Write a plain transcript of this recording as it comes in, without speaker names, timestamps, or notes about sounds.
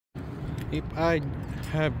If I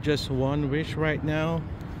have just one wish right now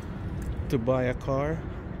to buy a car,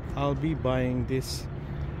 I'll be buying this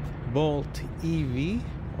Bolt EV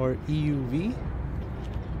or EUV.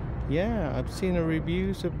 Yeah, I've seen the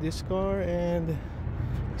reviews of this car and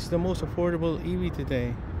it's the most affordable EV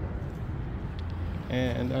today.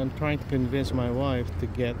 And I'm trying to convince my wife to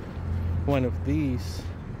get one of these,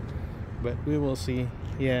 but we will see.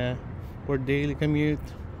 Yeah, for daily commute,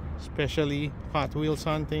 especially Hot Wheels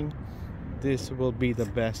hunting, this will be the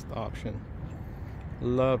best option.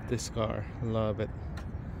 Love this car, love it,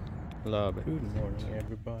 love it. Good morning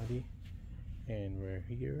everybody, and we're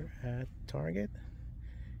here at Target,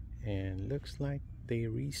 and looks like they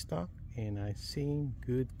restock, and I'm seeing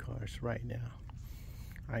good cars right now.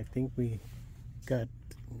 I think we get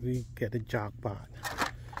a jackpot.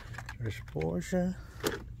 There's Porsche,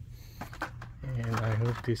 and I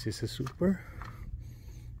hope this is a Super.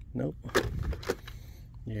 Nope.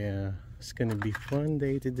 Yeah, it's gonna be fun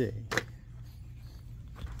day today.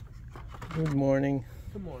 Good morning.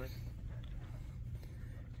 Good morning.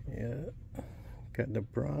 Yeah, got the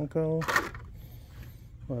Bronco.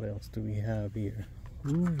 What else do we have here?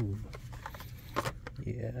 Ooh,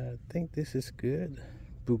 yeah, I think this is good.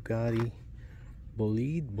 Bugatti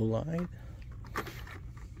Bolide.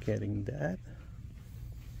 Getting that.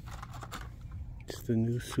 It's the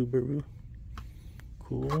new Subaru.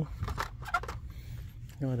 Cool.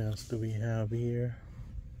 What else do we have here?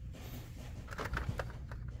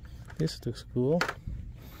 This looks cool.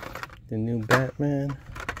 The new Batman.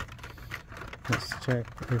 Let's check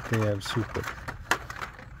if they have Super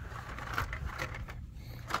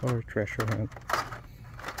or Treasure Hunt.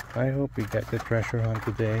 I hope we get the Treasure Hunt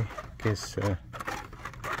today, because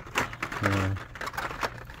yeah.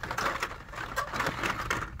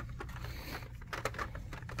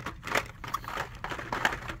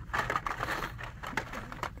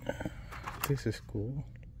 This is cool.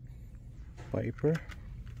 Viper.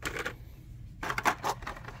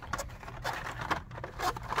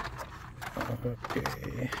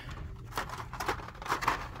 Okay.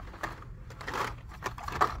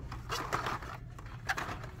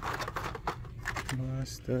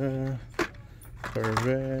 Mazda,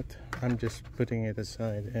 Corvette. I'm just putting it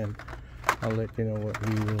aside, and I'll let you know what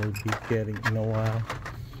we will be getting in a while.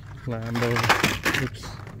 Lambo. Oops.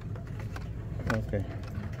 Okay.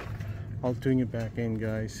 I'll tune you back in,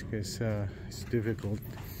 guys, because it's difficult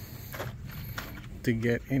to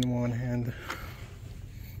get in one hand.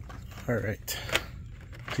 Alright,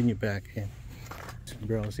 tune you back in. Just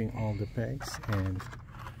browsing all the pegs, and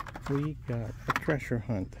we got a Treasure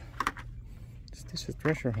Hunt. Is this a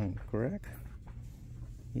Treasure Hunt, correct?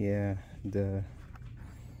 Yeah, the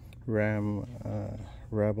Ram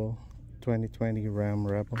Rebel, 2020 Ram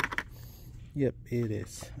Rebel. Yep, it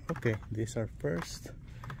is. Okay, these are first.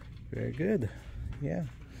 Very good. Yeah,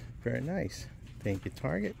 very nice. Thank you,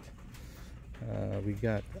 Target. We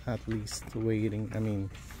got at least waiting, I mean,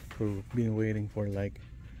 we've been waiting for like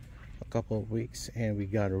a couple of weeks, and we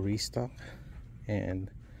got a restock, and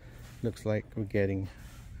looks like we're getting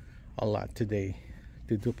a lot today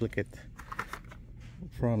to duplicate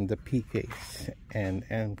from the PKs and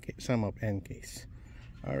NK, some of NKs.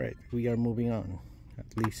 Alright, we are moving on.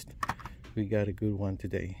 At least we got a good one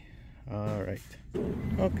today. Alright,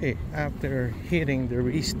 okay, after hitting the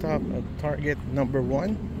restock of Target number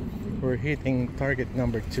 1, we're hitting Target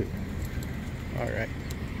number 2. Alright,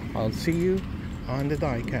 I'll see you on the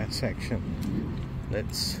die-cast section.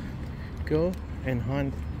 Let's go and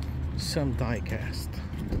hunt some die-cast.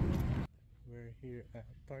 We're here at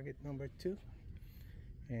Target number 2,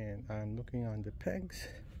 and I'm looking on the pegs,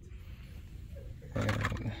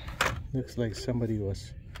 and looks like somebody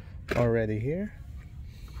was already here.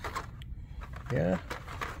 Yeah,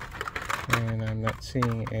 and I'm not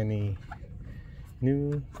seeing any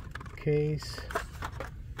new case.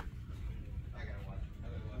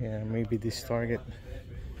 Yeah, maybe this Target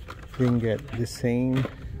didn't get the same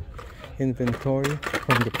inventory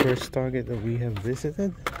from the first Target that we have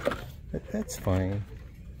visited, but that's fine.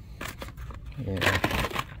 Yeah.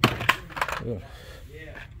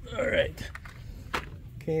 Alright.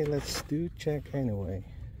 Okay, let's do check anyway.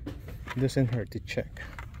 Doesn't hurt to check.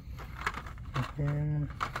 Okay.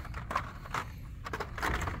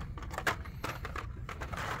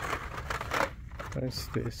 What's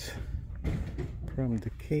this? From the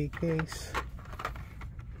K case.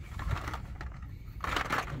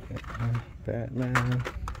 Batman.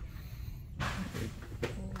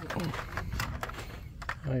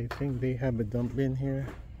 I think they have a dump bin here.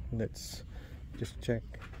 Let's just check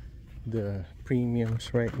the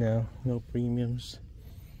premiums right now. No premiums.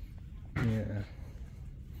 Yeah.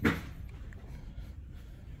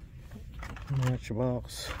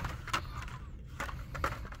 Matchbox.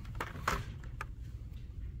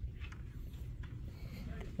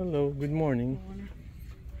 Hello, good morning.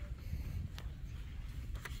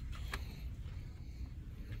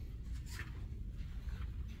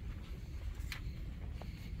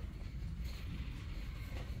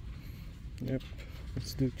 Yep,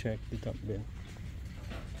 let's do check the dump bin.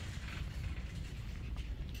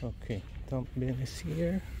 Okay, dump bin is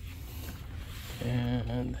here,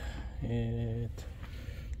 and it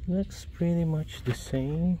looks pretty much the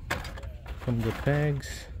same from the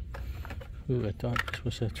pegs. Ooh, I thought this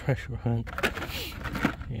was a treasure hunt.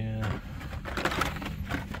 Yeah.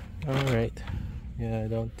 Alright. Yeah, I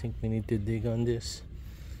don't think we need to dig on this.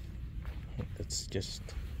 Let's just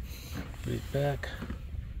put it back.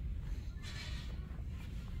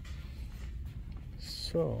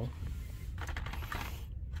 So,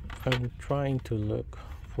 I'm trying to look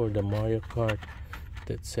for the Mario Kart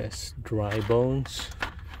that says dry bones.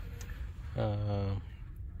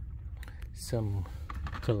 Some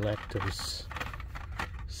collectors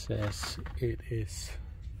says it is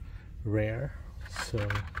rare, so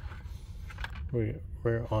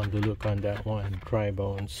we're on the look on that one. Dry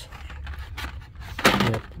bones.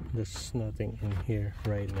 Yep, there's nothing in here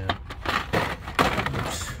right now.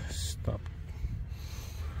 Let's stop.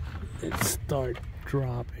 Let's start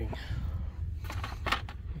dropping.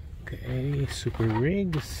 Okay, Super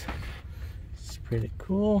Rigs. It's pretty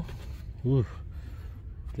cool. Ooh,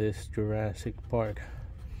 this Jurassic Park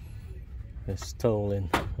is stolen.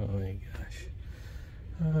 Oh my gosh.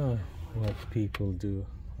 Oh, what people do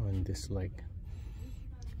on this, like,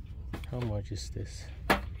 how much is this?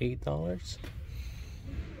 $8?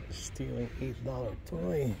 Stealing $8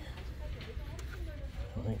 toy.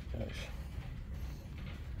 Oh my gosh.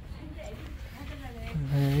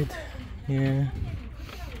 Alright, yeah,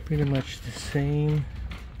 pretty much the same.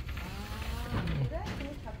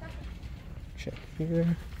 Check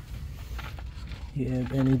here. You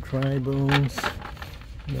have any dry bones?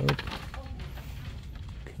 Nope.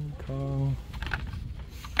 King Kong.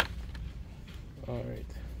 Alright.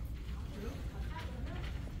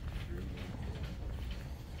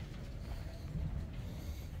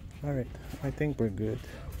 Alright, I think we're good.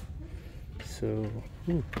 So,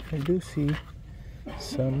 ooh, I do see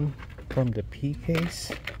some from the P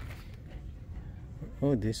case.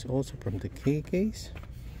 Oh, this also from the K case.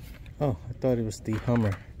 Oh, I thought it was the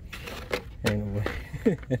Hummer. Anyway.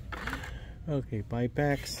 Okay, buy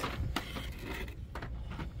packs.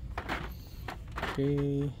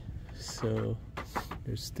 Okay, so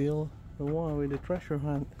there's still the one with the treasure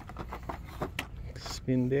hunt. It's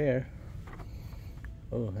been there.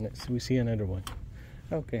 Oh, and we see another one.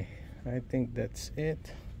 Okay, I think that's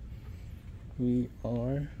it. We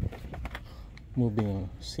are moving on.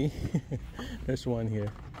 See, there's one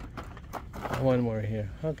here, one more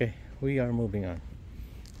here. Okay, we are moving on.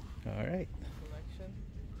 All right,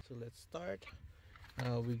 so let's start.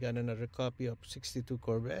 We got another copy of 62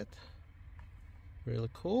 Corvette, really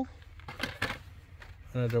cool.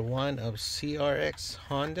 Another one of CRX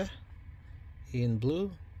Honda in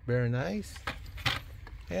blue, very nice.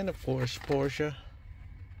 And of course Porsche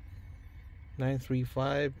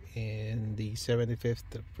 935 in the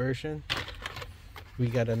 75th version. We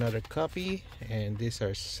got another copy, and this is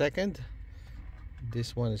our second.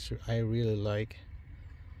 This one is, I really like.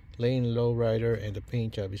 Lane Lowrider, and the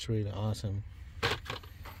paint job is really awesome.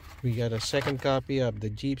 We got a second copy of the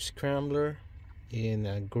Jeep Scrambler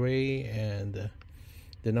in gray and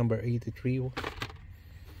the number 83.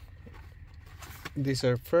 This is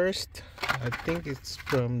our first. I think it's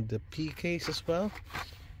from the P case as well.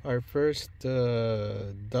 Our first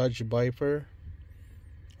Dodge Viper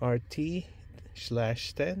RT/10,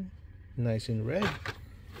 nice in red.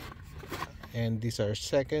 And this is our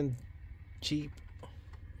second Jeep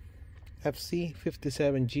FC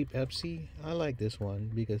 57 Jeep FC. I like this one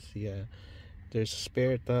because, yeah, there's a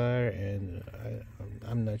spare tire, and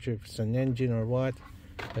I'm not sure if it's an engine or what,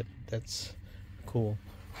 but that's cool.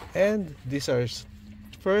 And these are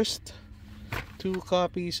first two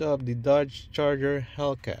copies of the Dodge Charger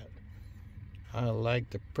Hellcat. I like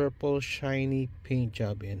the purple shiny paint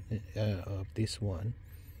job in of this one.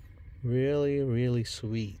 Really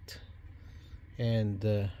sweet. And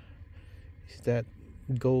is that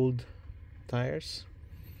gold tires?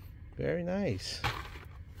 Very nice.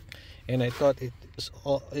 And I thought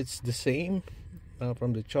it's the same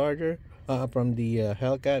from the Charger, from the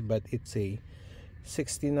Hellcat, but it's a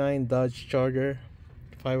 69 Dodge Charger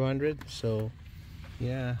 500. So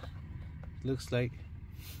yeah, looks like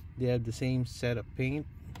they have the same set of paint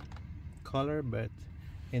color but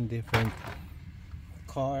in different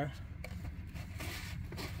car.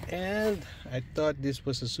 And I thought this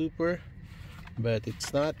was a super, but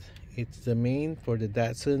it's not. It's the main for the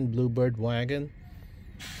Datsun Bluebird Wagon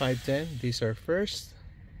 510. These are first.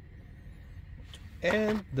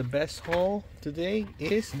 And the best haul today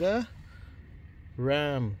is the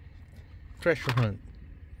Ram Treasure Hunt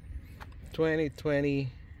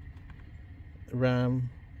 2020 Ram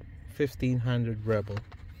 1500 Rebel.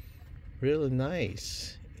 Really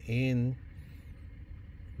nice in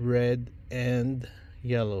red and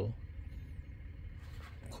yellow.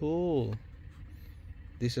 Cool.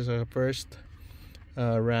 This is our first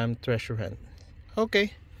Ram Treasure Hunt.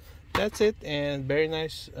 Okay, that's it, and very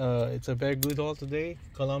nice. It's a very good haul today,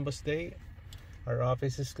 Columbus Day. Our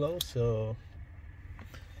office is closed, so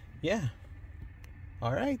yeah.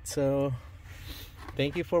 All right, so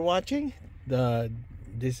thank you for watching.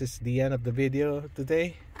 This is the end of the video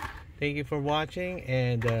today. Thank you for watching,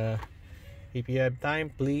 and if you have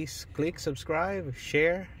time, please click subscribe,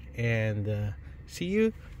 share, and see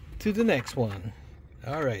you to the next one.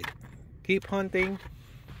 All right, keep hunting,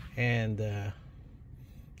 and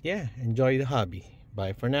yeah, enjoy the hobby.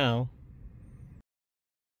 Bye for now.